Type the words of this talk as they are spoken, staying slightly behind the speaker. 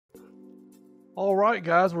All right,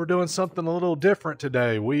 guys, we're doing something a little different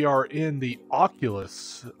today. We are in the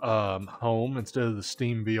Oculus home instead of the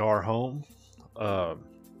Steam VR home.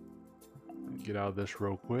 Get out of this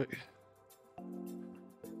real quick.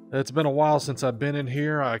 It's been a while since I've been in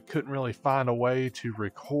here. I couldn't really find a way to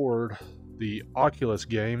record the Oculus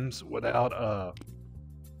games without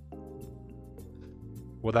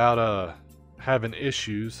having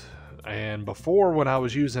issues. And before, when I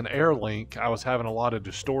was using AirLink, I was having a lot of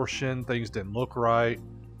distortion. Things didn't look right.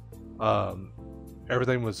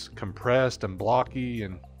 Everything was compressed and blocky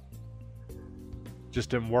and just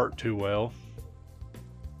didn't work too well.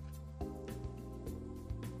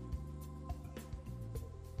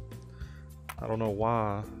 I don't know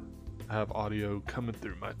why I have audio coming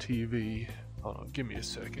through my TV. Hold on, give me a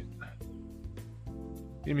second.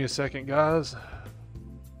 Give me a second, guys.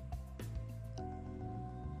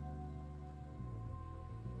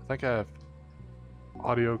 I think I have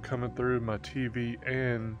audio coming through my TV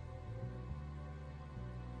and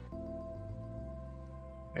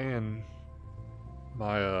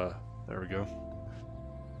my there we go.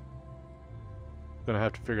 Gonna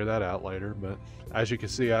have to figure that out later, but as you can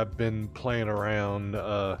see, I've been playing around.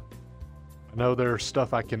 I know there's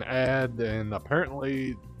stuff I can add, and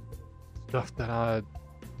apparently stuff that I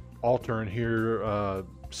alter in here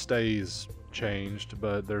stays changed,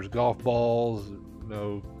 but there's golf balls, you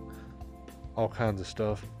know, all kinds of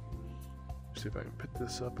stuff. Let's see if I can pick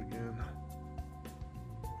this up again.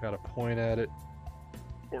 Got to point at it.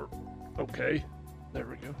 Or okay, there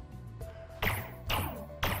we go.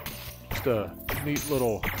 Just a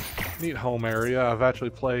neat home area. I've actually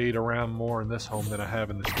played around more in this home than I have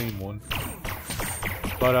in the Steam one.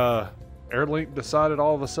 But AirLink decided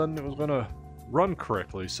all of a sudden it was going to run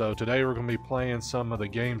correctly. So today we're going to be playing some of the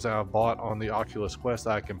games that I bought on the Oculus Quest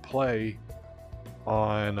that I can play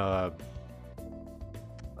on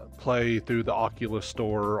play through the Oculus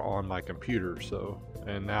store on my computer. So,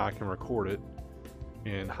 and now I can record it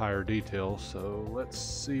in higher detail. So let's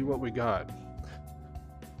see what we got.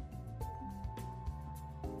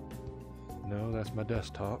 No, that's my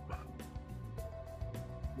desktop.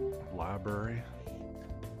 Library.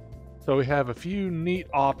 So we have a few neat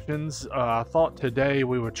options. I thought today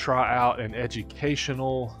we would try out an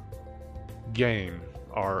educational game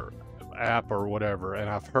or app or whatever, and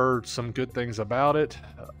I've heard some good things about it.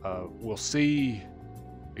 We'll see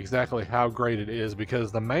exactly how great it is,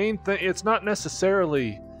 because the main thing, it's not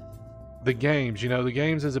necessarily the games. You know, the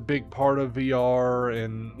games is a big part of VR,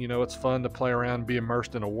 and you know, it's fun to play around and be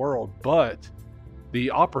immersed in a world, but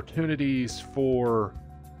the opportunities for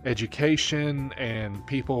education and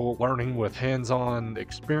people learning with hands-on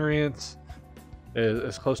experience,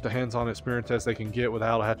 as close to hands-on experience as they can get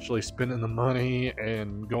without actually spending the money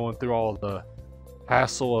and going through all the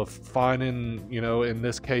hassle of finding, you know, in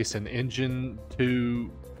this case, an engine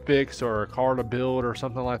to fix or a car to build or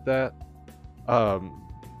something like that.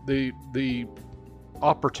 The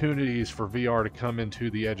opportunities for VR to come into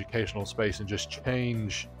the educational space and just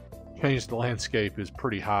change the landscape is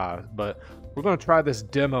pretty high. But we're going to try this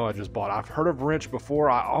demo I just bought. I've heard of Wrench before.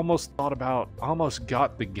 I almost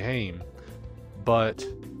got the game, but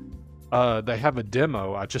they have a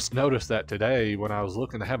demo. I just noticed that today when I was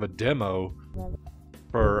looking to have a demo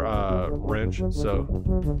for Wrench. So,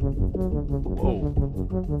 whoa,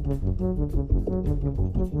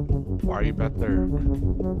 why are you back there?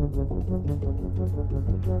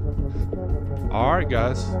 All right,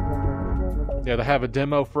 guys. Yeah, they have a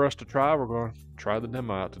demo for us to try. We're going to try the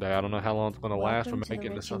demo out today. I don't know how long it's going to last. We may get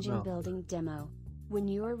into something else. Building demo. When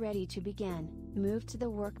you are ready to begin, move to the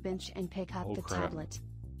workbench and pick up the tablet.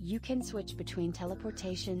 You can switch between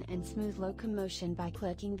teleportation and smooth locomotion by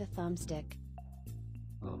clicking the thumbstick.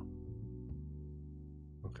 Oh.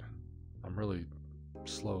 Okay. I'm really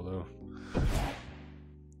slow though.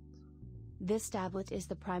 This tablet is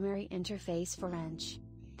the primary interface for Wrench.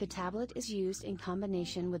 The tablet is used in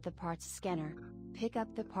combination with the parts scanner. Pick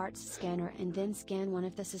up the parts scanner and then scan one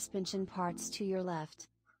of the suspension parts to your left.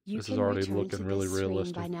 You can return to this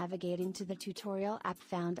screen by navigating to the tutorial app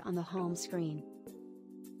found on the home screen.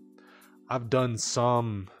 I've done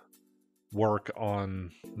some work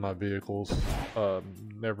on my vehicles,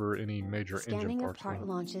 never any major engine parts. Scanning a part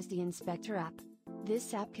launches the Inspector app.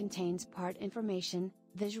 This app contains part information,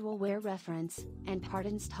 visual wear reference, and part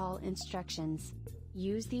install instructions.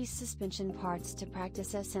 Use these suspension parts to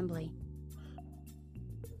practice assembly.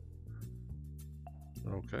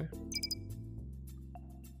 Okay.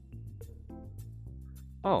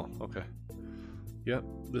 Oh, okay. Yep,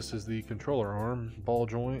 this is the controller arm, ball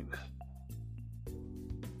joint.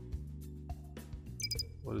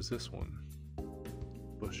 What is this one?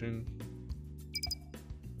 Bushing.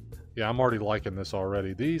 Yeah, I'm already liking this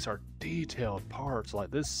already. These are detailed parts like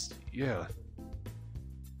this. Yeah.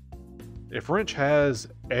 If Wrench has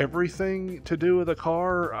everything to do with a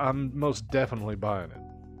car, I'm most definitely buying it.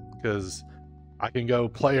 Because I can go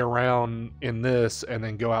play around in this and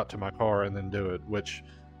then go out to my car and then do it, which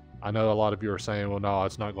I know a lot of you are saying, well, no,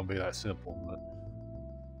 it's not going to be that simple. But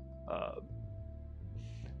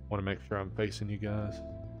want to make sure I'm facing you guys.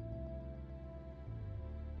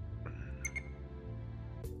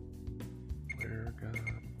 Where, God?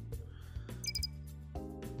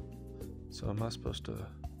 So am I supposed to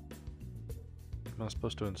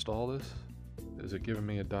install this? Is it giving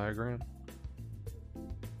me a diagram?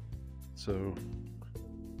 So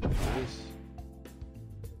this.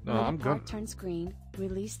 No, when I'm the gonna. part turns green,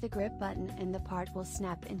 release the grip button and the part will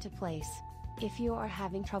snap into place. If you are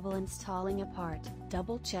having trouble installing a part,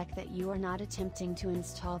 double check that you are not attempting to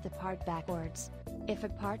install the part backwards. If a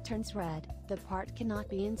part turns red, the part cannot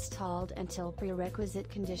be installed until prerequisite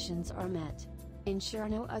conditions are met. Ensure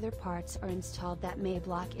no other parts are installed that may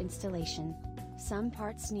block installation. Some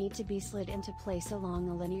parts need to be slid into place along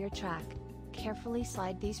a linear track. Carefully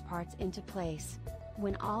slide these parts into place.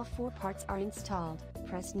 When all 4 parts are installed,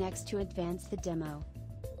 press next to advance the demo.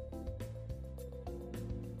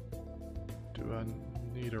 Do I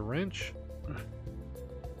need a wrench?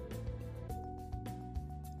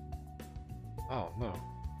 Oh, no.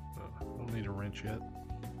 I don't need a wrench yet.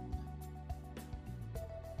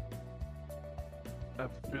 I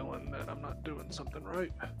have a feeling that I'm not doing something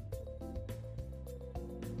right.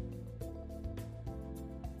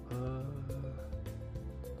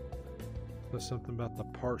 There's something about the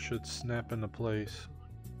part should snap into place.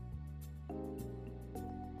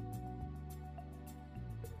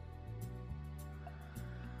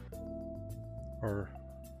 Or,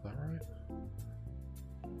 is that right?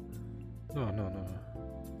 No.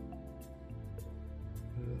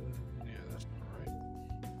 Yeah, that's not right.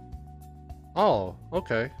 Oh,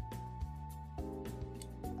 okay.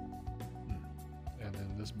 And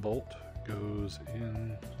then this bolt goes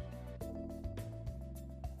in.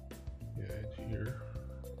 Yeah, here.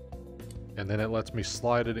 And then it lets me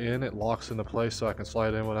slide it in. It locks into place so I can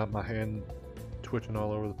slide it in without my hand twitching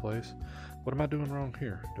all over the place. What am I doing wrong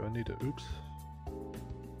here? Do I need to, oops.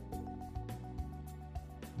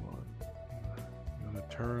 I'm gonna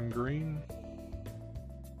turn green.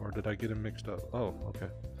 Or did I get them mixed up? Oh, okay.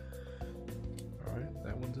 Alright,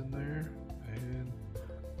 that one's in there. And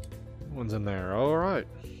that one's in there. Alright.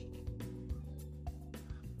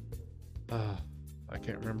 I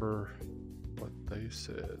can't remember what they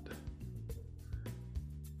said.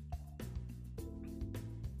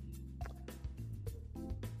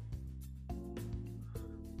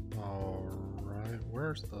 Alright,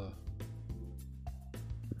 where's the...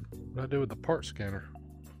 What do I do with the part scanner?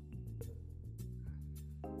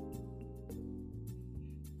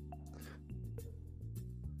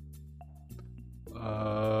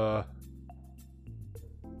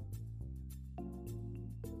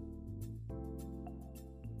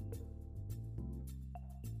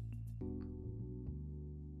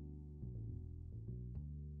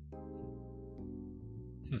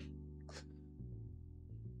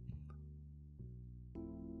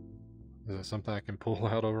 Is that something I can pull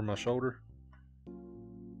out over my shoulder?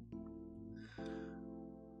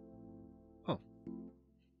 Oh.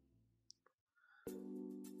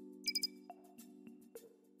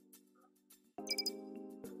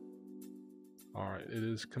 Alright, it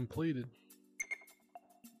is completed.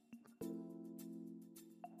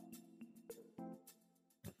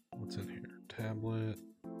 What's in here? Tablet,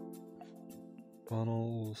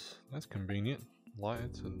 funnels. That's convenient.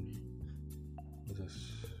 Lights and what is this?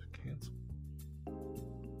 Cancel.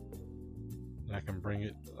 I can bring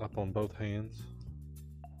it up on both hands.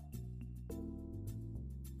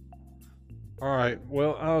 Alright,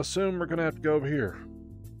 well, I assume we're gonna have to go over here.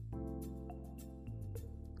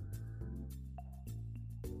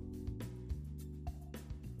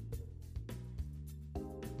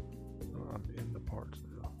 Oh, I'm in the parts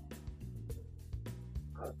now.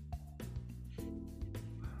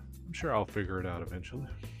 I'm sure I'll figure it out eventually.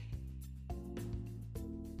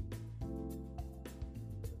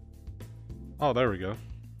 Oh, there we go.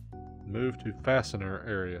 Move to fastener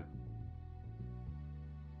area.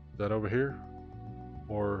 Is that over here?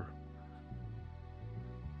 Or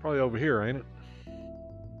probably over here, ain't it?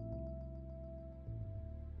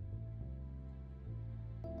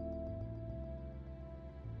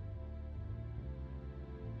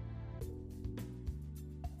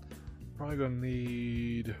 Probably gonna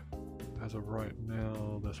need, as of right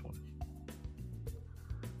now, this one.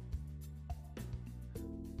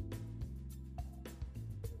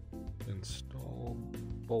 Install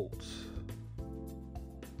bolts?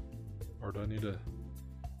 Or do I need to...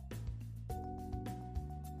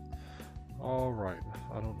 Alright,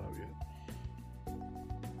 I don't know yet.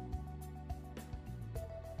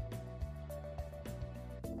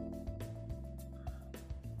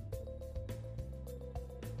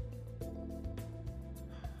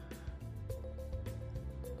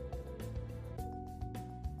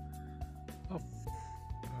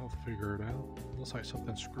 I'll figure it out. Looks like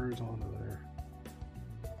something screws onto there.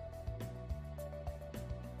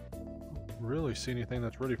 I don't really see anything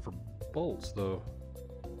that's ready for bolts though.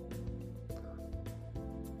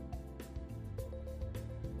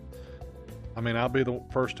 I mean, I'll be the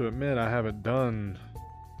first to admit I haven't done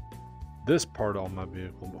this part on my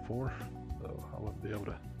vehicle before, so I wouldn't be able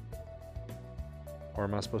to. Or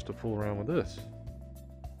am I supposed to fool around with this?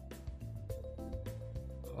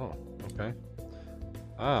 Oh, okay.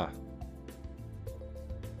 Ah.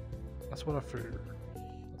 That's what I figured.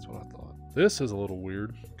 That's what I thought. This is a little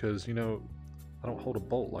weird, because, you know, I don't hold a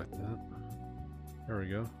bolt like that. There we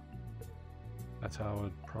go. That's how I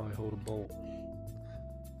would probably hold a bolt.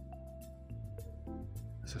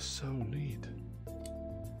 This is so neat.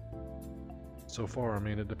 So far, I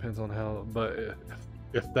mean, it depends on how, but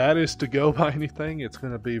if that is to go by anything, it's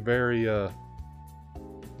going to be very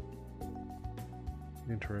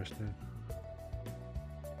interesting.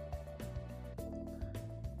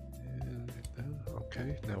 And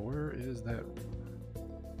okay, now where is that?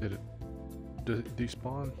 Did it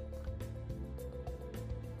despawn?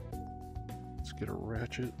 Let's get a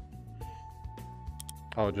ratchet.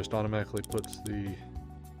 Oh, it just automatically puts the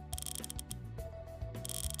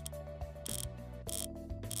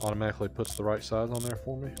right size on there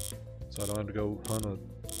for me, so I don't have to go hunt a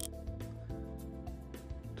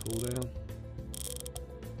tool down.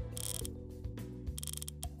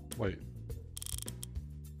 Wait.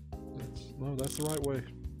 No, that's the right way.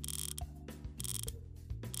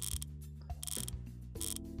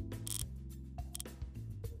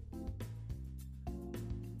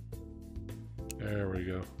 There we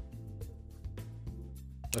go.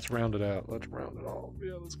 Let's round it out. Let's round it off.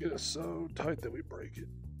 Yeah, let's get it so tight that we break it.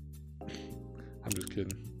 I'm just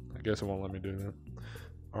kidding. I guess it won't let me do that.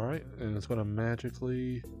 Alright, and it's going to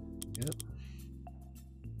magically... Yep.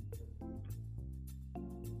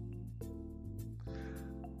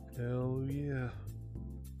 Hell yeah.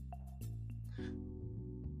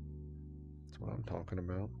 That's what I'm talking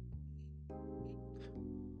about.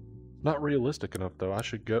 Not realistic enough though. I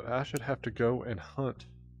should have to go and hunt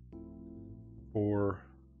for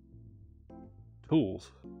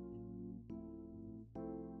tools.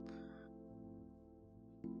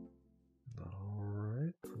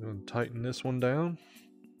 Alright, we're going to tighten this one down.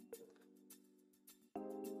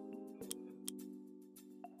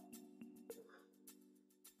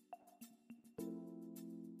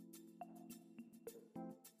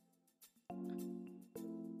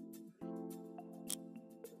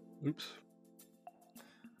 Oops.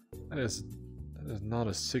 That is not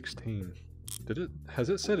a 16. Has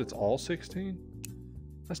it said it's all 16?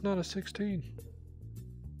 That's not a 16.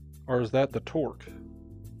 Or is that the torque?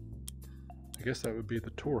 I guess that would be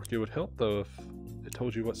the torque. It would help though if it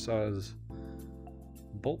told you what size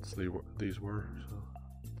bolts these were. So.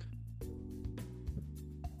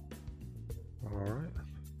 Alright.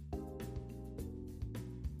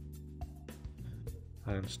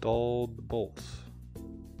 I installed the bolts.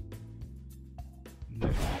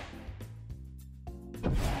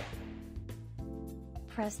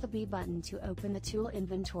 Press the B button to open the tool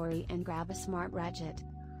inventory and grab a smart ratchet.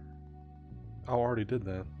 I already did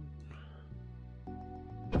that.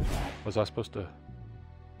 Was I supposed to?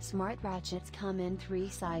 Smart ratchets come in 3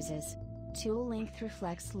 sizes. Tool length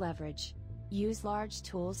reflects leverage. Use large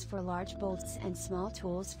tools for large bolts and small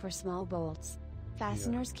tools for small bolts.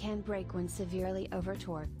 Fasteners can break when severely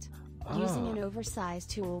over-torqued. Using an oversized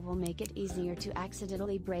tool will make it easier to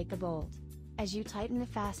accidentally break a bolt. As you tighten the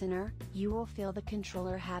fastener, you will feel the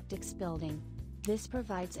controller haptics building. This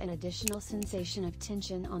provides an additional sensation of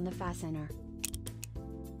tension on the fastener.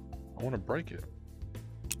 I want to break it.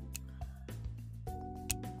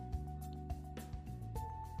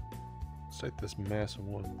 Let's take this massive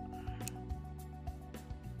one.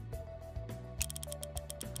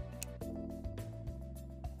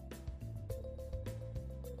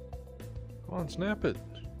 Come on, snap it.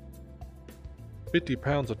 50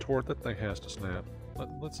 pounds of torque, that thing has to snap.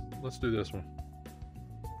 Let's do this one.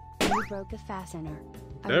 You broke a fastener.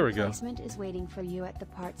 There we go. A replacement is waiting for you at the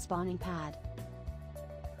part spawning pad.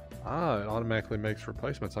 Ah, it automatically makes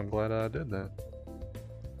replacements. I'm glad I did that.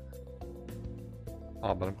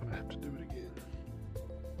 Oh, but I'm gonna have to do it again.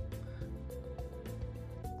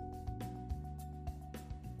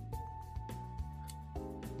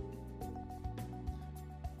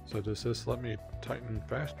 So does this let me tighten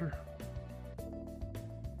faster?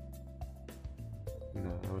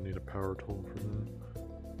 No, I would need a power tool for that.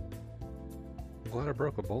 I'm glad I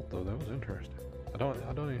broke a bolt though, that was interesting. I don't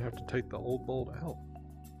even have to take the old bolt out.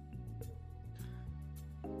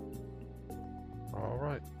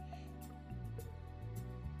 Alright.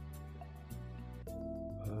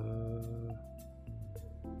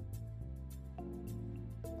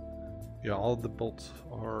 Yeah, all the bolts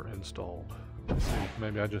are installed. Let's see,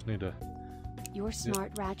 maybe I just need to... Your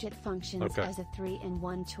smart ratchet functions as a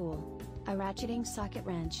 3-in-1 tool. A ratcheting socket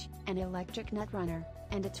wrench, an electric nut runner,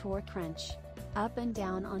 and a torque wrench. Up and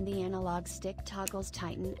down on the analog stick toggles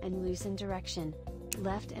tighten and loosen direction.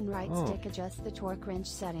 Left and right stick adjust the torque wrench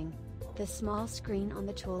setting. The small screen on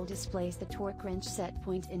the tool displays the torque wrench set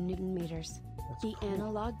point in Newton meters. The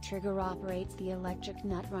analog trigger operates the electric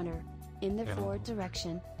nut runner. In the forward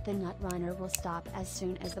direction, the nut runner will stop as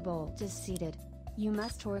soon as the bolt is seated. You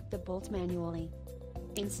must torque the bolt manually.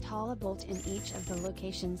 Install a bolt in each of the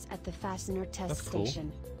locations at the fastener test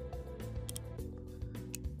station.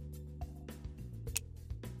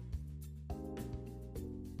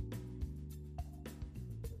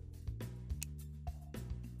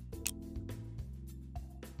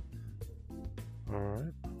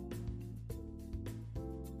 Alright.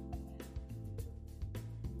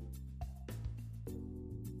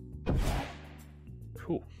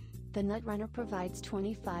 Cool. The nut runner provides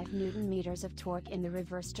 25 Newton meters of torque in the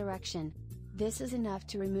reverse direction. This is enough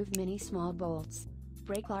to remove many small bolts.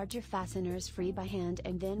 Break larger fasteners free by hand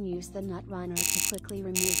and then use the nut runner to quickly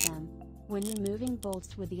remove them. When removing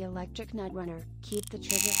bolts with the electric nut runner, keep the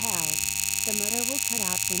trigger held. The motor will cut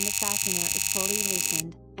out when the fastener is fully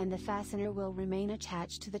loosened, and the fastener will remain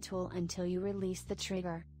attached to the tool until you release the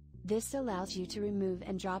trigger. This allows you to remove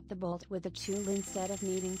and drop the bolt with a tool instead of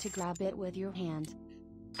needing to grab it with your hand.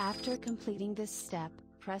 After completing this step,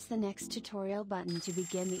 press the next tutorial button to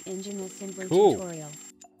begin the engine assembly tutorial.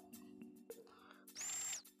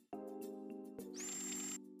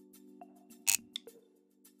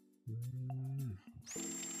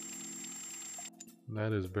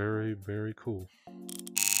 That is very, very cool.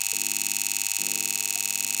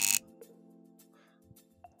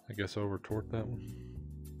 I guess over torque that one.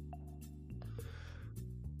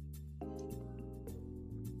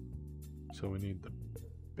 So we need the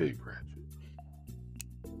big ratchet.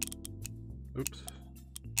 Oops.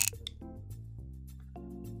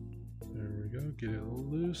 There we go. Get it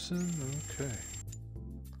loosened. Okay.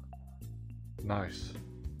 Nice.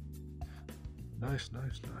 Nice,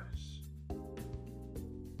 nice, nice.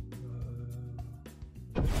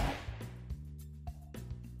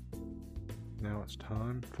 Now it's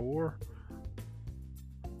time for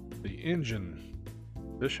the engine.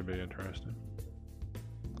 This should be interesting.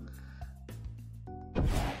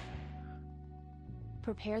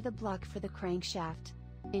 Prepare the block for the crankshaft.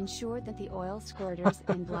 Ensure that the oil squirters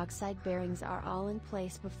and block side bearings are all in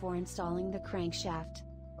place before installing the crankshaft.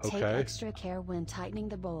 Take extra care when tightening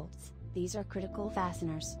the bolts, these are critical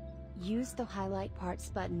fasteners. Use the highlight parts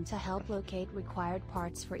button to help locate required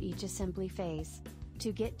parts for each assembly phase.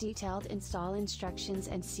 To get detailed install instructions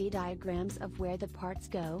and see diagrams of where the parts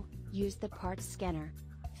go, use the parts scanner.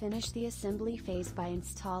 Finish the assembly phase by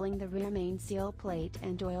installing the rear main seal plate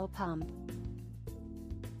and oil pump.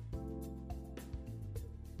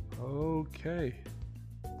 Okay.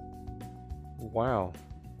 Wow.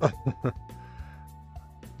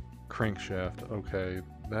 Crankshaft. Okay,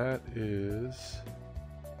 that is...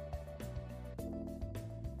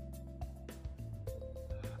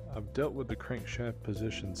 I've dealt with the crankshaft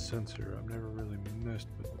position sensor. I've never really messed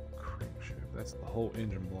with the crankshaft. That's the whole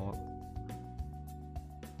engine block.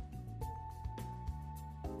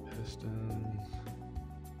 Pistons.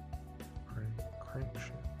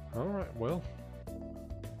 Crankshaft. Alright, well.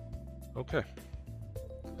 Okay.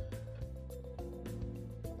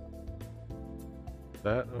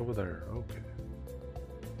 That over there. Okay.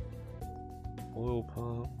 Oil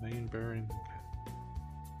pump, main bearing.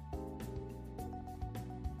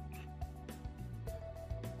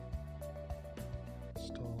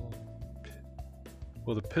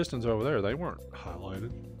 Well, the pistons over there, they weren't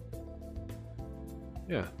highlighted.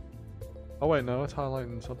 Yeah. Oh wait, no, it's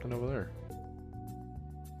highlighting something over there.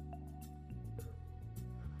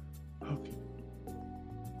 Okay.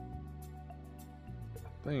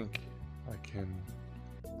 I think I can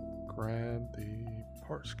grab the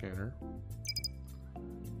part scanner.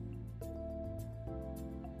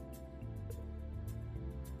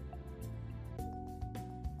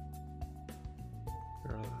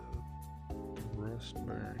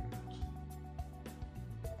 Bearings.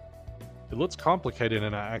 It looks complicated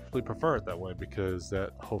and I actually prefer it that way because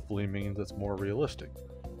that hopefully means it's more realistic.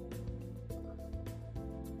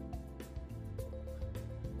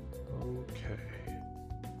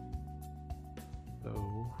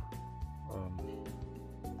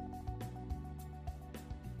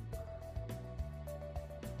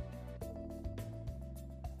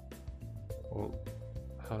 Well,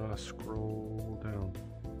 how do I scroll down?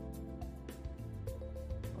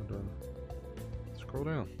 How do I scroll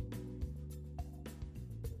down?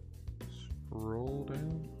 Scroll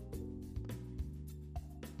down?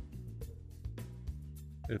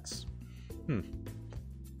 It's...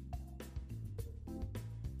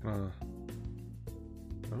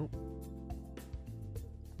 Nope.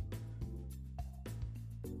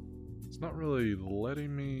 It's not really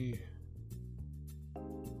letting me...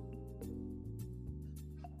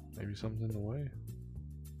 Maybe something's in the way?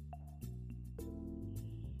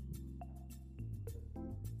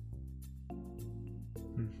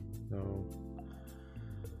 No.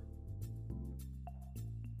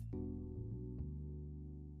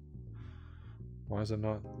 Why is it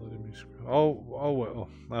not letting me scroll? Oh well.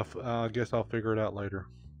 I guess I'll figure it out later.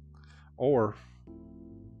 Or...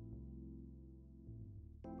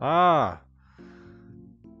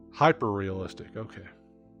 Hyper realistic. Okay.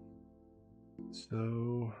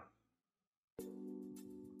 So...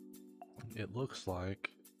 It looks like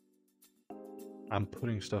I'm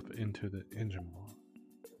putting stuff into the engine block.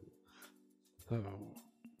 So...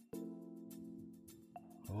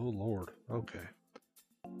 Oh Lord. Okay.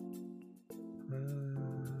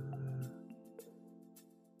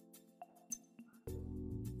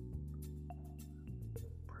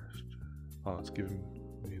 Oh, it's giving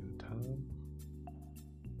me the time.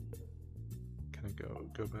 Can I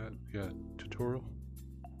go back? Yeah, tutorial.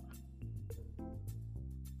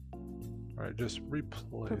 Alright, just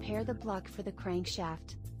replay. Prepare the block for the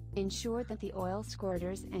crankshaft. Ensure that the oil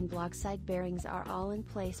squirters and block side bearings are all in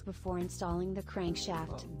place before installing the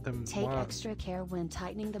crankshaft. Take extra care when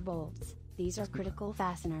tightening the bolts. These are critical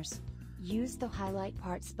fasteners. Use the highlight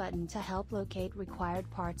parts button to help locate required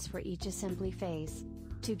parts for each assembly phase.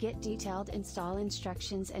 To get detailed install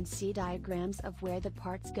instructions and see diagrams of where the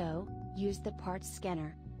parts go, use the parts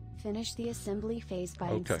scanner. Finish the assembly phase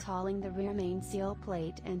by installing the rear main seal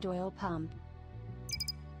plate and oil pump.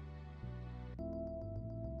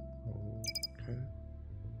 Okay.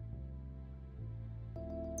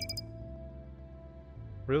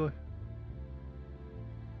 Really?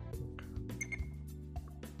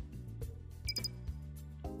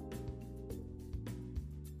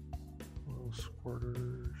 Oil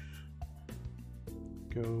squirters.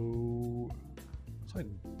 Go. It's like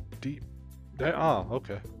deep.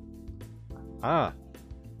 Okay.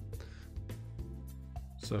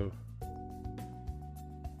 So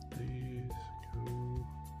these go.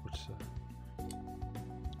 What's that?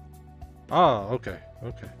 Okay.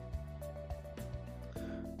 Okay.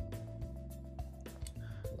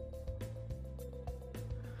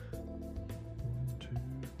 One, two.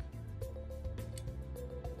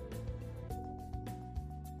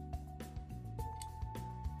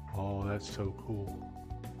 Oh, that's so cool.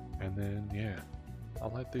 And then, yeah, I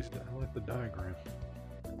like these. I like the diagram.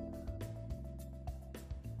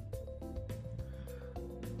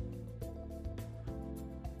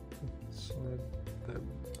 Slide that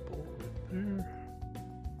bolt right there.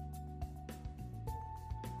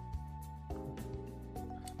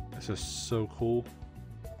 This is so cool.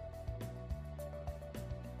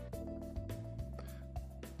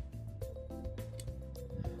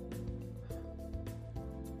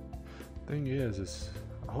 Thing is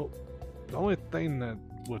the only thing that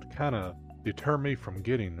would kind of deter me from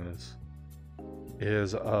getting this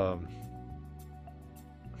is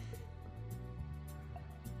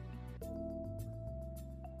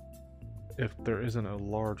if there isn't a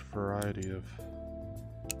large variety of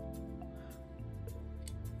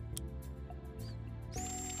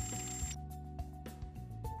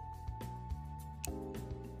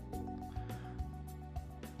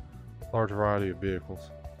vehicles.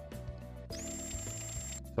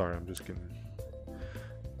 Sorry, I'm just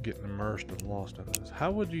getting immersed and lost in this. How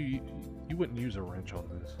would you wouldn't use a wrench on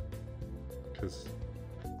this? Because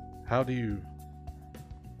how do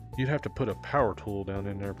you'd have to put a power tool down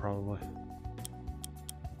in there probably.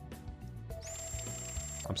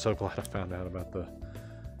 I'm so glad I found out about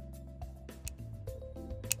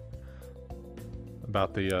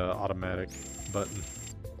the automatic button,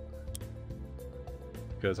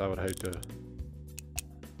 because I would hate to.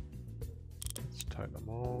 Let's tighten them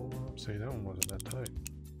all up. See, that one wasn't that tight.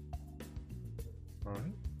 All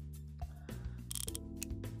right.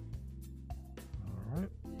 All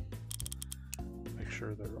right. Make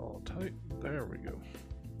sure they're all tight. There we go.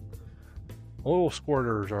 Oil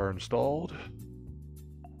squirters are installed.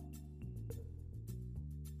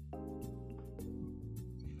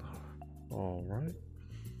 All right.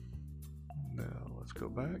 Now let's go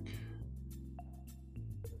back.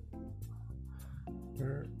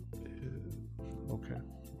 Where is... Okay.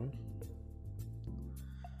 Well.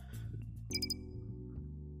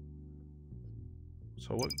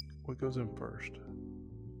 So what goes in first?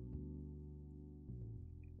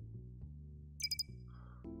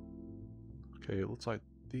 Okay, it looks like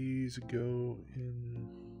these go in.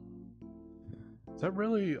 Is that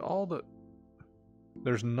really all that?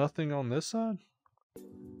 There's nothing on this side?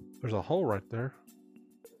 There's a hole right there.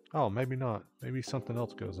 Oh, maybe not. Maybe something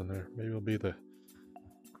else goes in there. Maybe it'll be the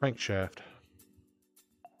crankshaft.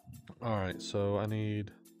 Alright, so I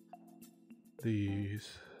need these.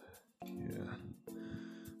 Yeah.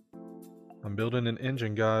 I'm building an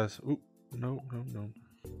engine, guys. Oop, no.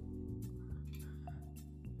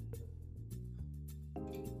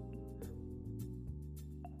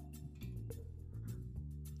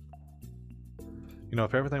 You know,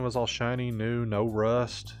 if everything was all shiny, new, no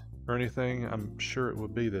rust or anything, I'm sure it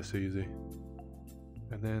would be this easy.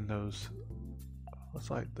 And then those, looks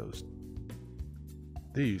like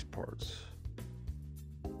these parts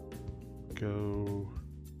go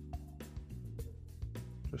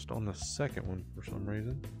just on the second one for some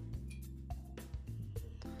reason.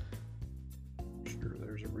 I'm sure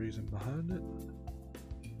there's a reason behind it.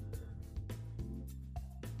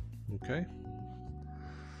 Okay.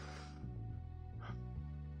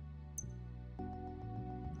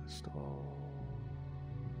 Install.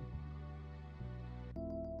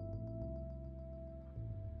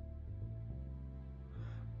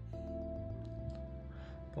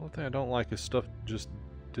 The only thing I don't like is stuff just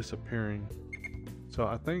disappearing. So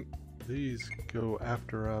I think these go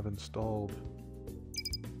after I've installed.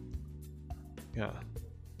 Yeah.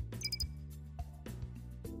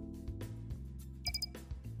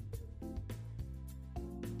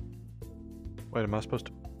 Wait, am I supposed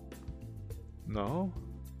to? No.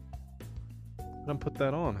 I done put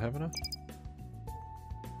that on, haven't I?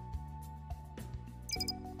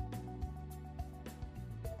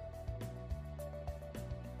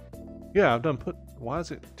 Yeah, I've done put. Why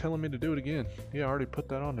is it telling me to do it again? Yeah, I already put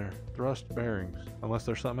that on there. Thrust bearings. Unless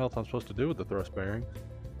there's something else I'm supposed to do with the thrust bearings.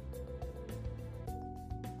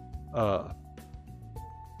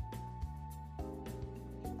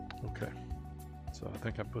 Okay. So I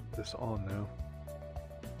think I put this on now.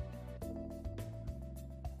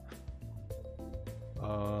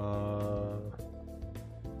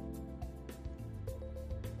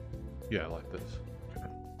 Yeah, like this. Okay.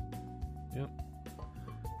 Yep.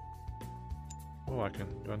 Oh, I can.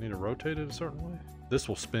 Do I need to rotate it a certain way? This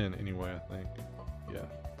will spin anyway, I think. Yeah.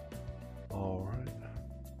 Alright.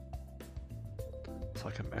 Looks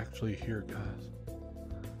like I'm actually here, guys.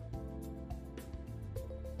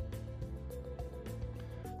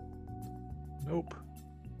 Nope.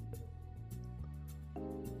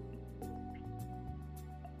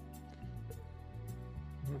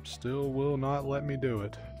 Nope, still will not let me do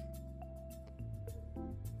it.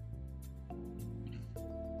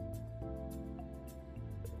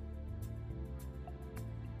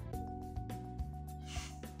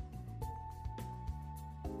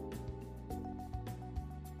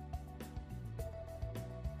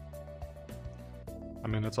 I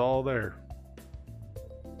mean, it's all there.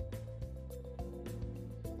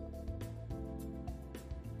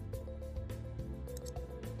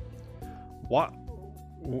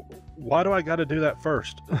 Why do I gotta do that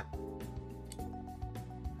first?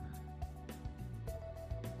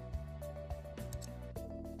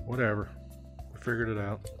 Whatever. We figured it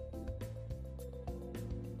out.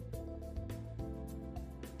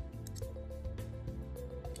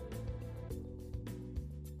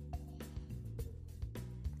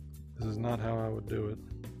 This is not how I would do it.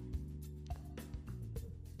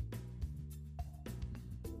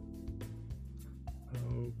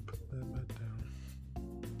 Oh, put that back down.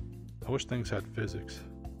 I wish things had physics.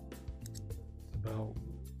 It's about all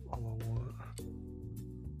I want.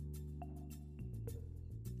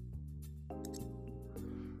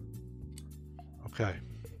 Okay.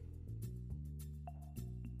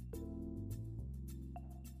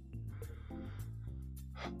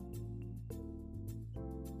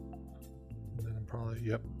 And then I'm probably,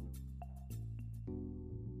 yep.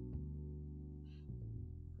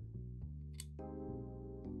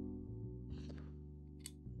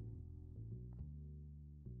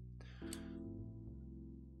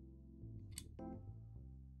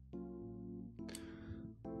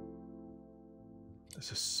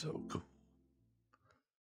 This is so cool.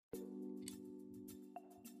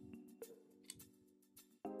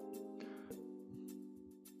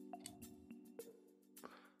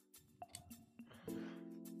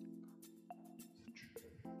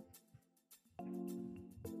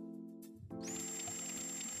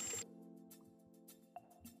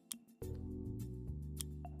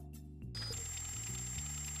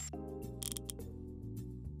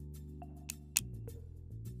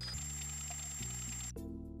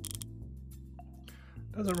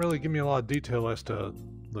 Doesn't really give me a lot of detail as to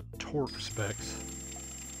the torque specs.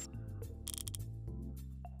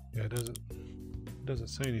 Yeah, it doesn't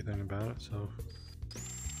say anything about it, so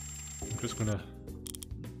I'm just gonna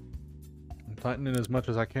tighten it as much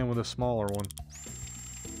as I can with a smaller one.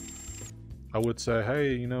 I would say,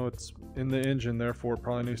 hey, you know, it's in the engine, therefore it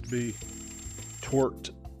probably needs to be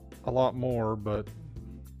torqued a lot more, but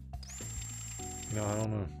you know, I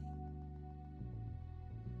don't know.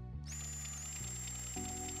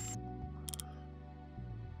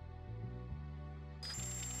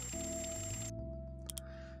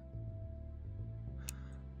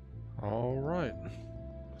 All right,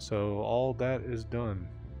 so all that is done.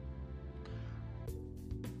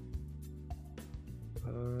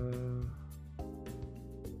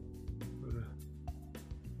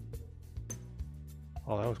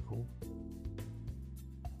 Oh, that was cool.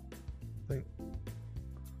 I think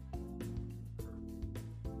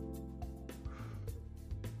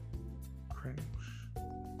cranks.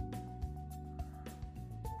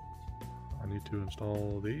 I need to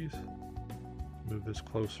install these. Move this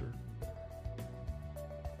closer.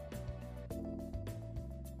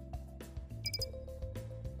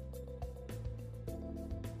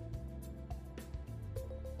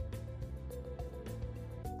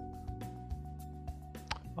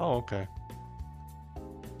 Oh, okay.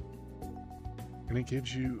 And it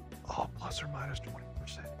gives you, oh, plus or minus 20%.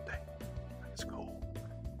 Dang, that is cool.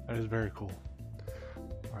 That is very cool.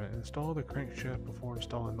 Alright, install the crankshaft before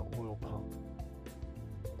installing the oil pump.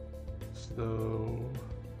 So,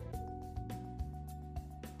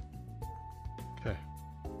 okay.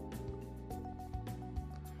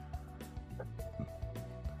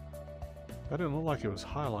 That didn't look like it was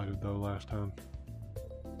highlighted though last time.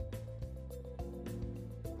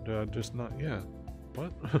 Did I just not? Yeah.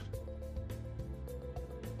 What?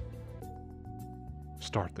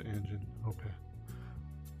 Start the engine. Okay.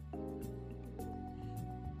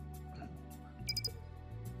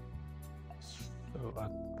 So I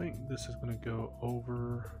think this is going to go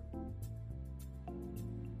over.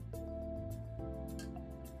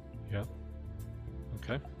 Yeah.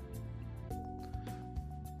 Okay.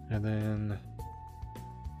 And then,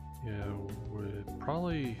 yeah, would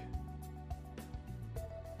probably.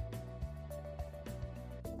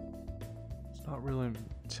 It's not really.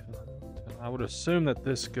 I would assume that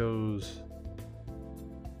this goes.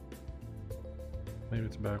 Maybe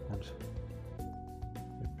it's backwards.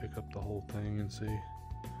 Let me pick up the whole thing and see.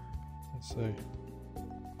 Let's see.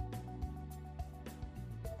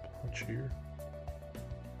 Punch here.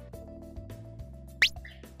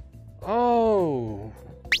 Oh!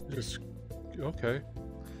 Just. Okay.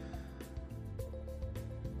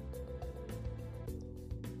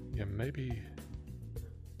 Yeah, maybe.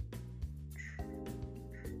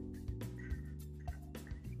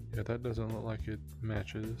 Yeah, that doesn't look like it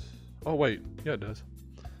matches. Oh wait, yeah it does.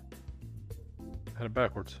 Had it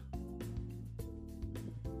backwards.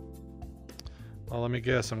 Well, let me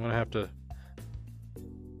guess, I'm gonna have to...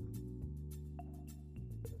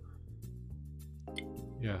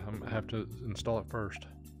 Yeah, I'm gonna have to install it first.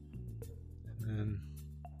 And then...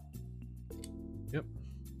 Yep.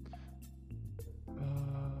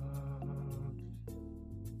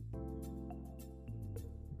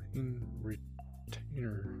 Main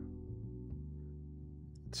retainer.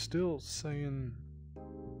 It's still saying...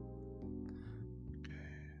 Okay.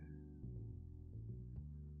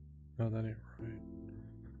 No, that ain't right.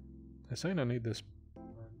 They're saying I need this...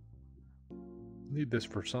 Need this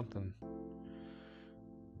for something.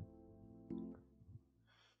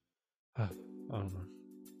 I don't know.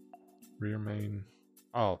 Rear main.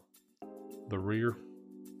 Oh, the rear.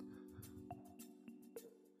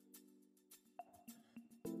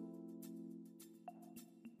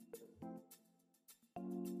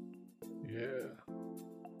 Yeah.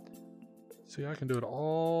 See, I can do it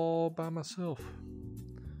all by myself.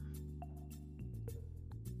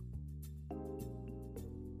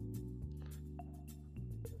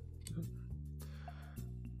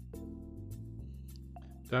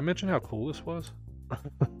 Did I mention how cool this was?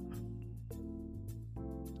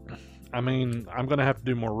 I mean, I'm going to have to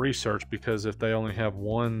do more research because if they only have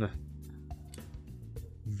one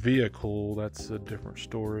vehicle, that's a different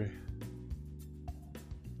story.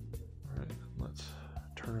 Alright, let's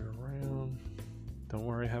turn it around. Don't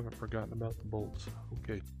worry, I haven't forgotten about the bolts.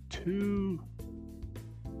 Okay, 2.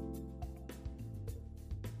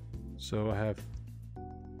 So I have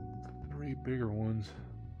 3 bigger ones.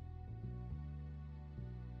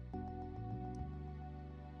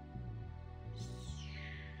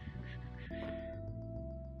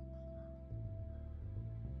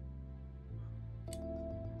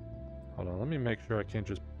 Hold on, let me make sure I can't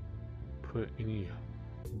just put any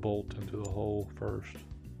bolt into the hole first.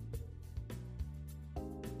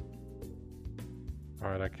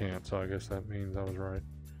 Alright, I can't, so I guess that means I was right.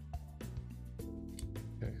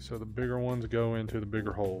 Okay, so the bigger ones go into the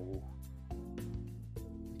bigger hole.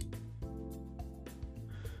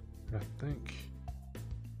 I think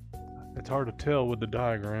it's hard to tell with the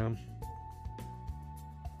diagram.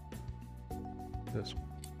 This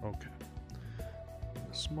one, okay.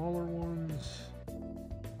 The smaller ones,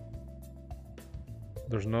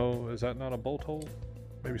 there's no, is that not a bolt hole?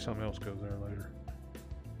 Maybe something else goes there later.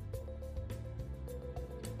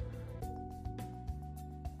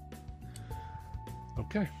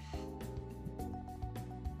 Okay.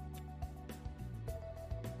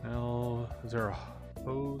 Now, is there a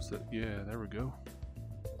hose that, yeah, there we go.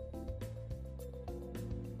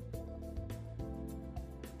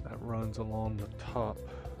 That runs along the top.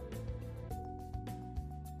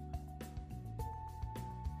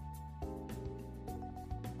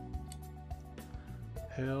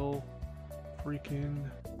 Hell freaking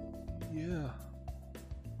yeah.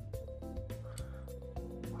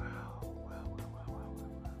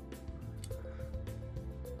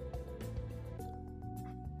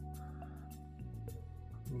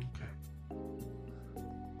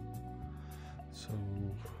 So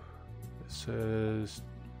it says,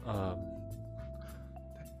 I can't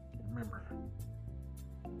remember.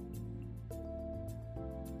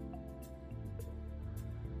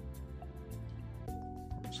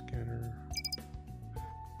 Scanner.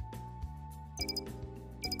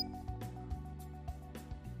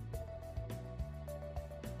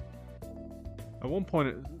 At one point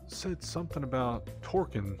it said something about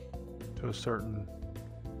torquing to a certain,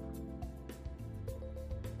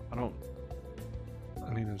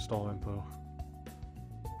 I need to install info.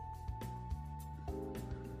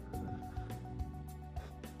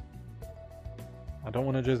 I don't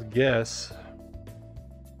want to just guess.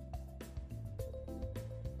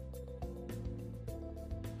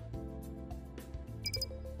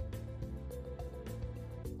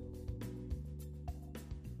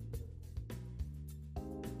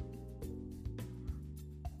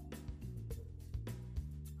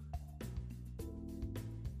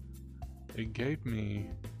 It gave me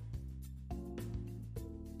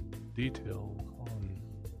details on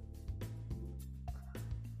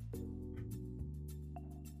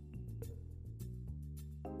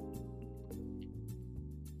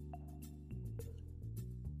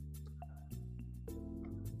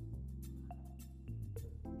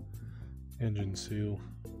engine seal.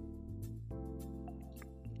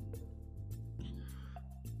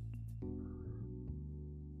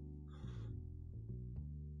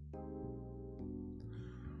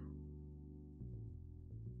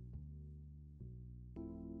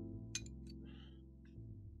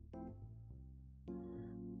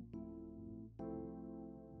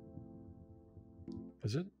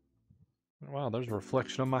 Is it? Wow, there's a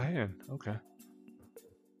reflection of my hand. Okay.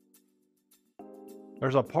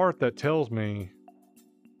 There's a part that tells me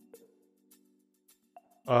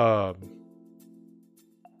it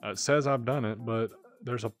says I've done it, but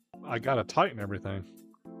I gotta tighten everything.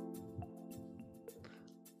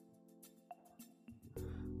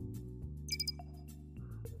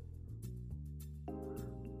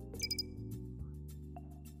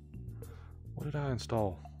 What did I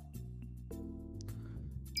install?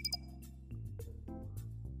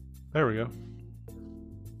 There we go.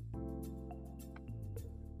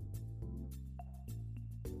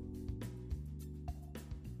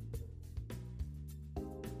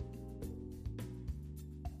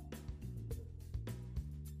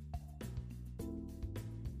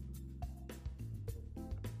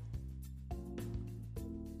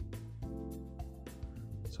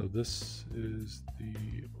 So this is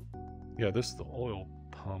this is the oil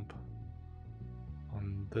pump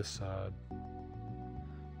on this side,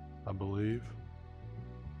 I believe.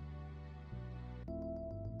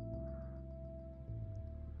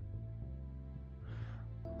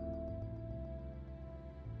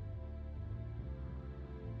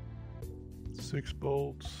 Six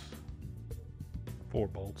bolts, 4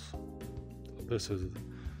 bolts. This is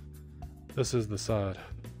the side.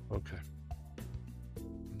 Okay.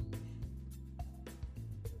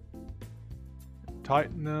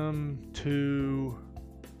 Tighten them to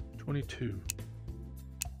 22.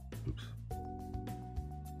 Oops.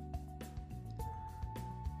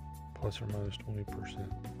 Plus or minus 20%.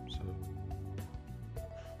 So,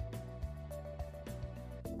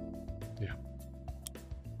 yeah.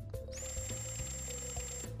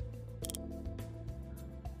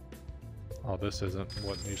 Oh, this isn't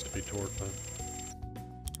what needs to be torqued, but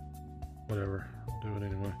whatever. I'll do it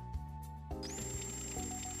anyway.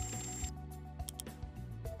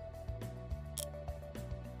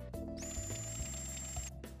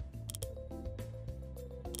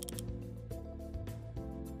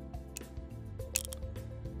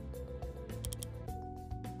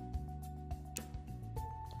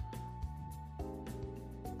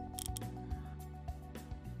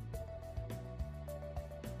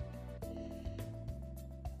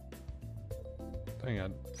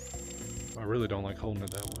 Dang, I really don't like holding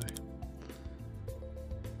it that way.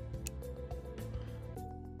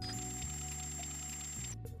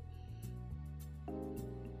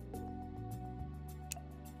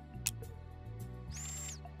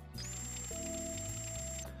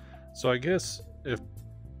 So I guess if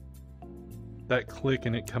that click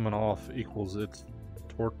and it coming off equals it's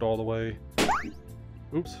torqued all the way.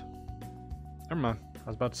 Oops. Never mind. I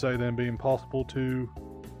was about to say then being possible to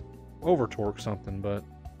over torque something, but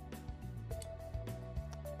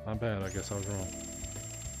my bad, I guess I was wrong.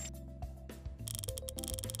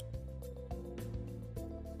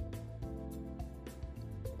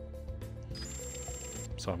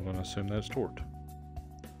 So I'm going to assume that it's torqued.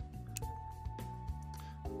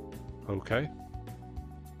 Okay.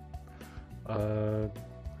 I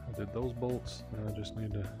did those bolts, and I just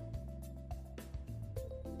need to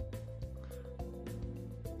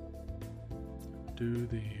do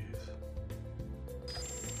these.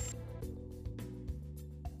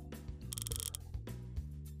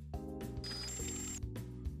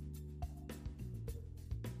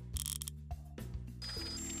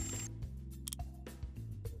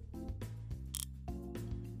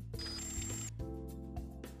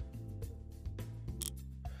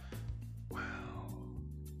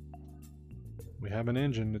 We have an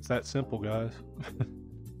engine. It's that simple, guys.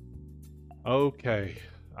 Okay.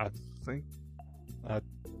 I think I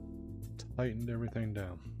tightened everything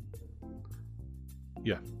down.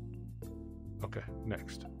 Yeah. Okay,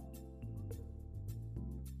 next.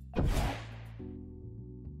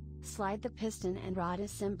 Slide the piston and rod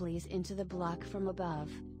assemblies into the block from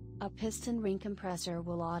above. A piston ring compressor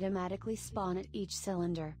will automatically spawn at each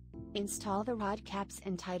cylinder. Install the rod caps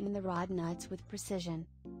and tighten the rod nuts with precision.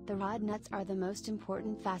 The rod nuts are the most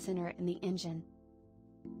important fastener in the engine.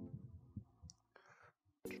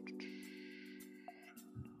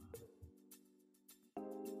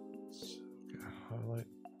 Highlight.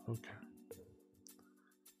 Okay.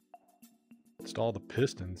 Install the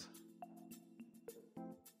pistons.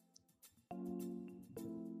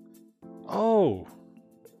 Oh!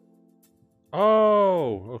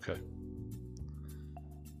 Oh! Okay.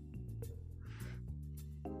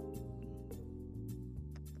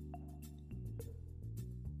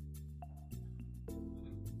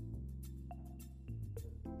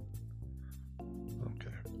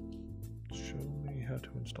 Okay. Show me how to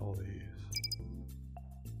install these.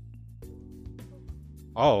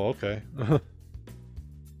 Oh, okay.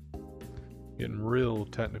 Getting real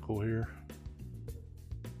technical here.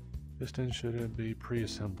 Piston should be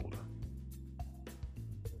pre-assembled.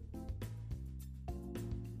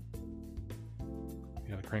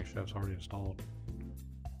 Yeah, the crankshaft's already installed.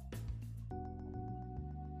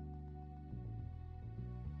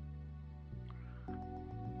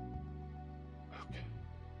 Okay.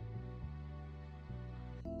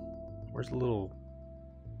 Where's the little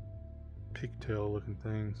pigtail looking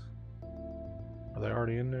things? Are they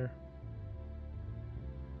already in there?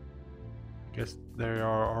 Guess they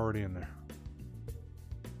are already in there.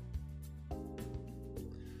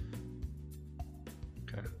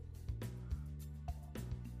 Okay.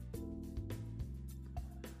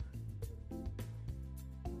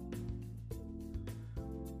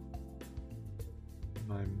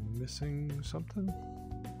 Am I missing something?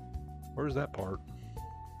 Where's that part?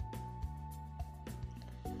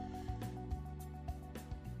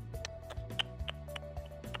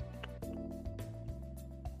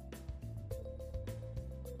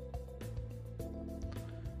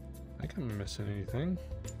 I think I'm missing anything.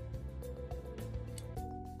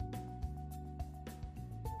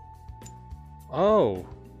 Oh!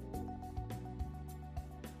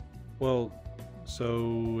 Well,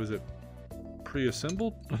 so is it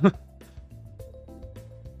pre-assembled?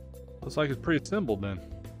 Looks like it's pre-assembled then.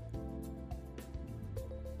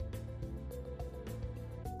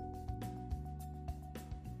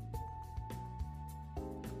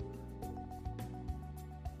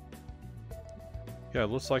 Yeah, it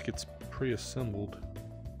looks like it's pre-assembled.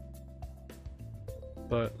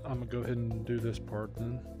 But I'm gonna go ahead and do this part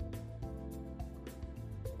then.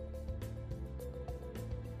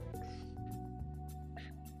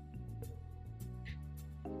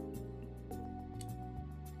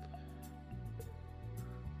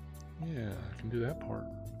 Yeah, I can do that part.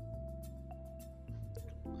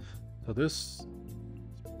 So this is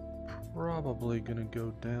probably gonna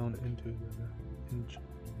go down into the engine.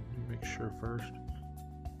 Let me make sure first.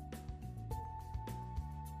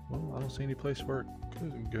 Well, I don't see any place where it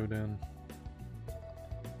could go down.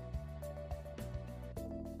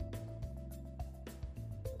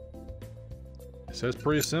 It says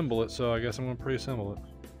pre-assemble it, so I guess I'm going to pre-assemble it.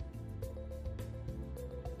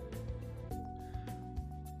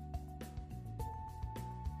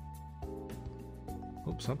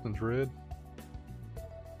 something's red.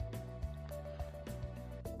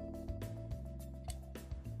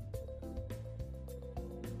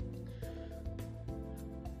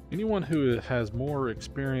 Anyone who has more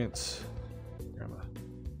experience, I'm gonna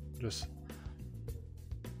just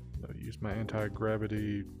use my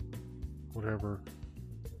anti-gravity, whatever.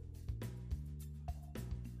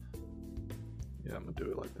 Yeah, I'm gonna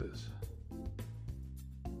do it like this.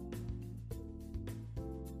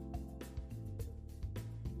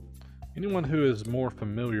 Anyone who is more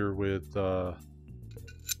familiar with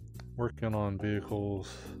working on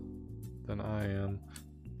vehicles than I am,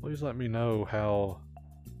 please let me know how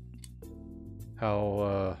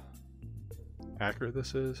accurate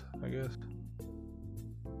this is, I guess.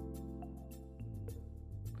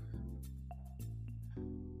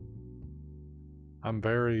 I'm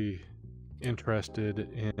very interested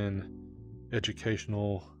in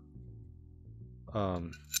educational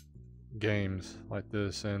games like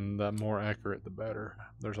this, and the more accurate the better.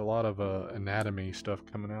 There's a lot of anatomy stuff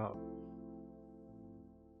coming out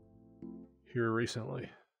here recently.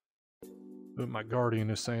 But my guardian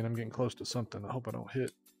is saying I'm getting close to something. I hope I don't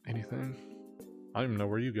hit anything. I don't even know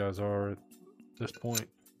where you guys are at this point.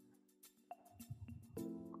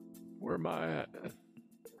 Where am I at?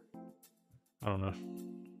 I don't know.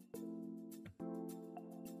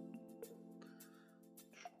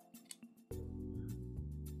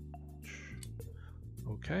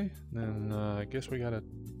 Okay, then I guess we gotta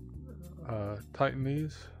tighten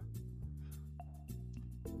these.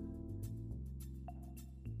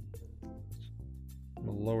 I'm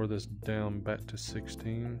gonna lower this down back to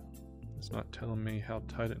 16. It's not telling me how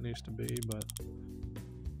tight it needs to be, but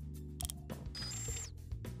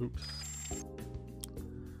oops.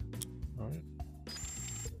 All right.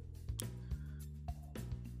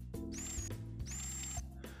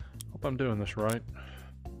 Hope I'm doing this right.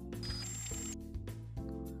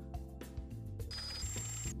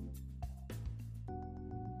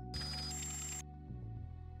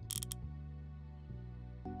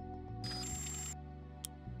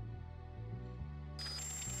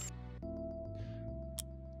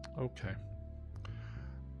 Okay.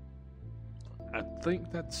 I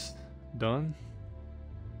think that's done.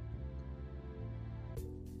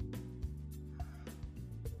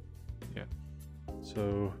 Yeah.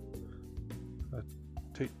 So,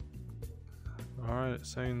 alright, it's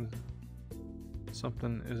saying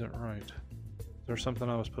something isn't right. Is there something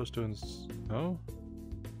I was supposed to no?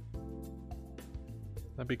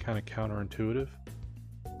 That'd be kind of counterintuitive.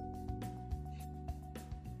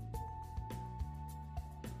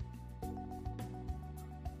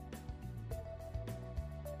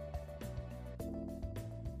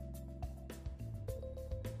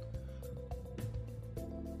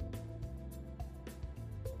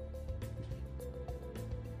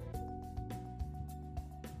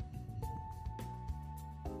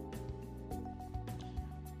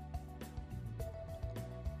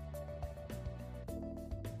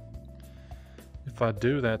 If I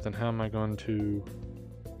do that, then how am I going to...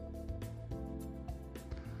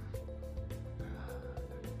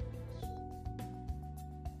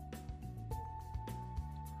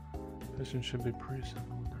 Piston should be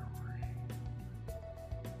pre-assembled with their ring.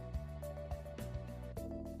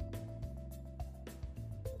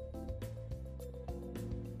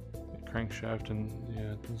 The crankshaft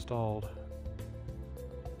it's installed.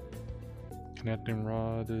 Connecting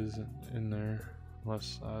rod is in there,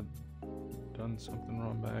 unless I'd done something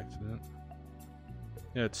wrong by accident.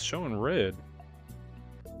 Yeah, it's showing red.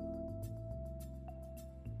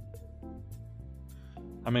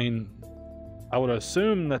 I mean, I would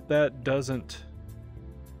assume that doesn't,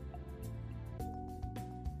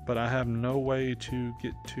 but I have no way to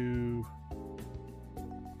get to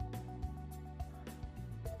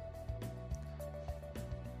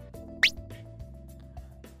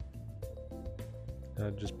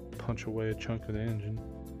just punch away a chunk of the engine.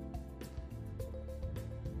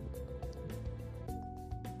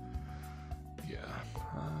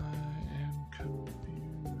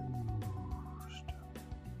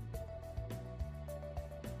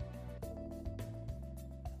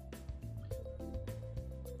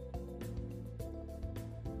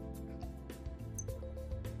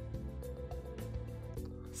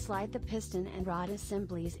 Slide the piston and rod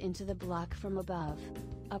assemblies into the block from above.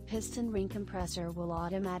 A piston ring compressor will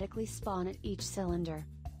automatically spawn at each cylinder.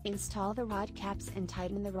 Install the rod caps and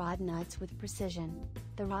tighten the rod nuts with precision.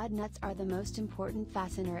 The rod nuts are the most important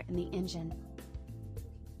fastener in the engine.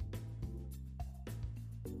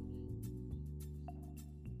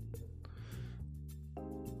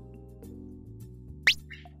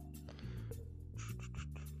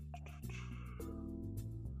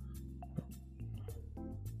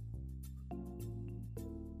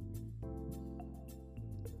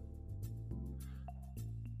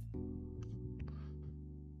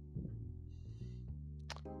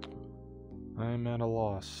 I'm at a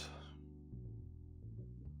loss.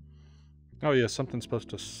 Oh yeah, something's supposed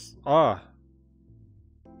to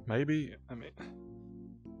maybe, I mean,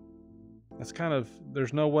 that's kind of,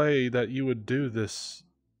 there's no way that you would do this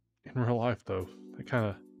in real life though. That kind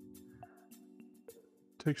of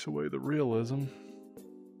takes away the realism.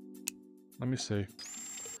 Let me see.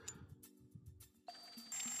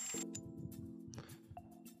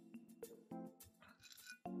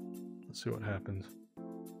 Let's see what happens.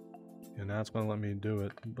 Yeah, now it's going to let me do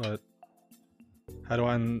it, but how do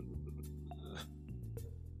I...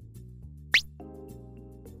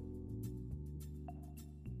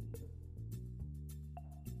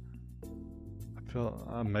 I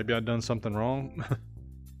feel maybe I've done something wrong.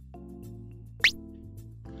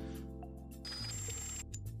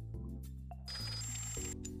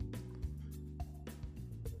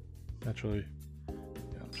 Naturally, yeah,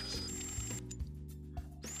 I'll just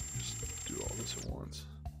do all this at once.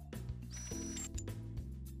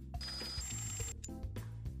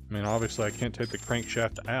 I mean, obviously I can't take the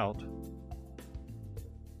crankshaft out.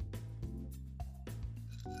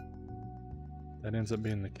 That ends up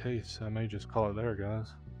being the case. I may just call it there, guys.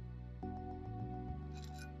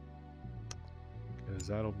 Because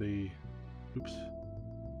that'll be... Oops.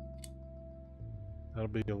 That'll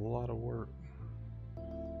be a lot of work.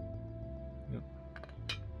 Yep.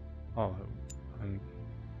 Oh,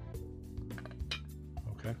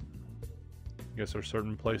 okay. I guess there's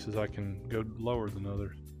certain places I can go lower than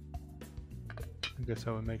others. I guess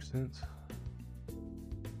that would make sense.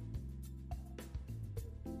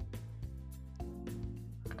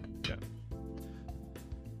 Yeah.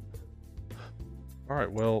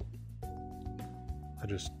 Alright, well, I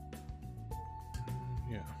just...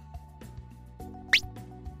 yeah.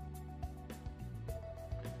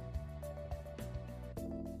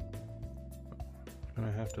 I'm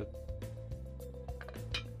gonna have to...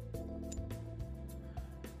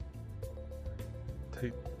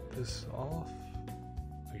 take this off?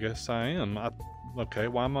 I guess I am. Okay,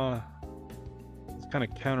 why am I... It's kind of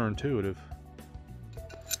counterintuitive.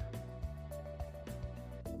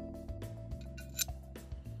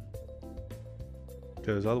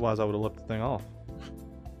 Because otherwise I would have left the thing off.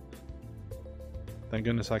 Thank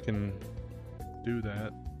goodness I can do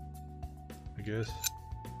that, I guess.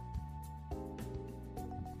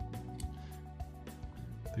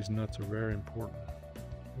 These nuts are very important,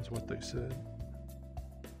 is what they said.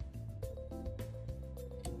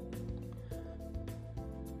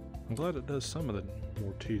 I'm glad it does some of the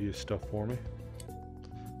more tedious stuff for me.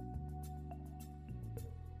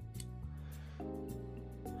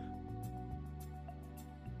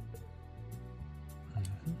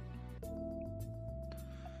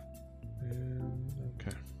 And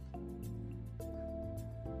okay.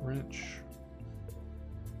 Wrench.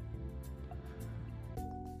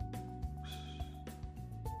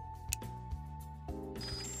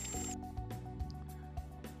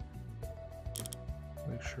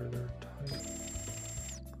 Make sure they're tight.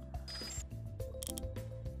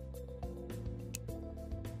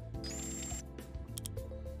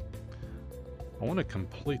 I want to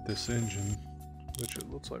complete this engine, which it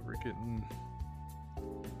looks like we're getting.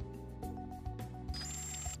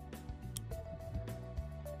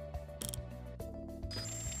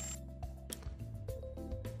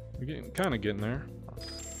 We're kind of getting there.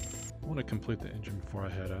 I want to complete the engine before I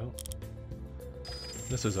head out.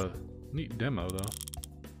 This is a neat demo, though.